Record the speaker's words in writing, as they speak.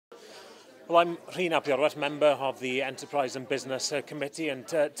Well, I'm Rhyn Abiorwat, member of the Enterprise and Business Committee, and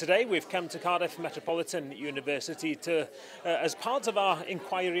today we've come to Cardiff Metropolitan University as part of our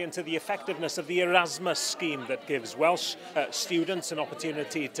inquiry into the effectiveness of the Erasmus scheme that gives Welsh students an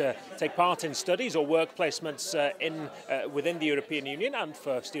opportunity to take part in studies or work placements within the European Union, and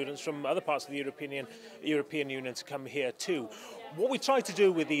for students from other parts of the European Union to come here too. What we try to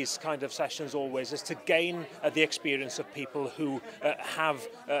do with these kind of sessions always is to gain the experience of people who have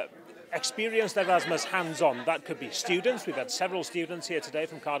experienced Erasmus hands-on. That could be students. We've had several students here today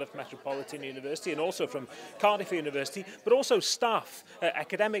from Cardiff Metropolitan University and also from Cardiff University, but also staff,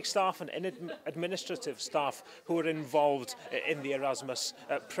 academic staff and administrative staff who are involved in the Erasmus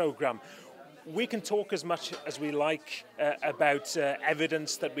programme. We can talk as much as we like about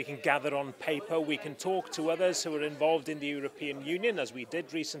evidence that we can gather on paper. We can talk to others who are involved in the European Union, as we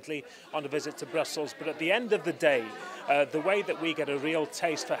did recently on a visit to Brussels. But at the end of the day, the way that we get a real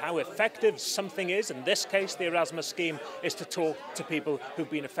taste for how effective something is, in this case the Erasmus scheme, is to talk to people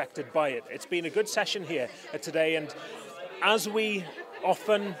who've been affected by it. It's been a good session here today, and as we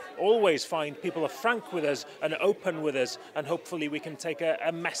always find, people are frank with us and open with us, and hopefully we can take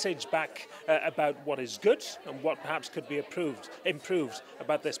a message back about what is good and what perhaps could be improved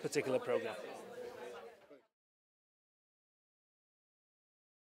about this particular programme.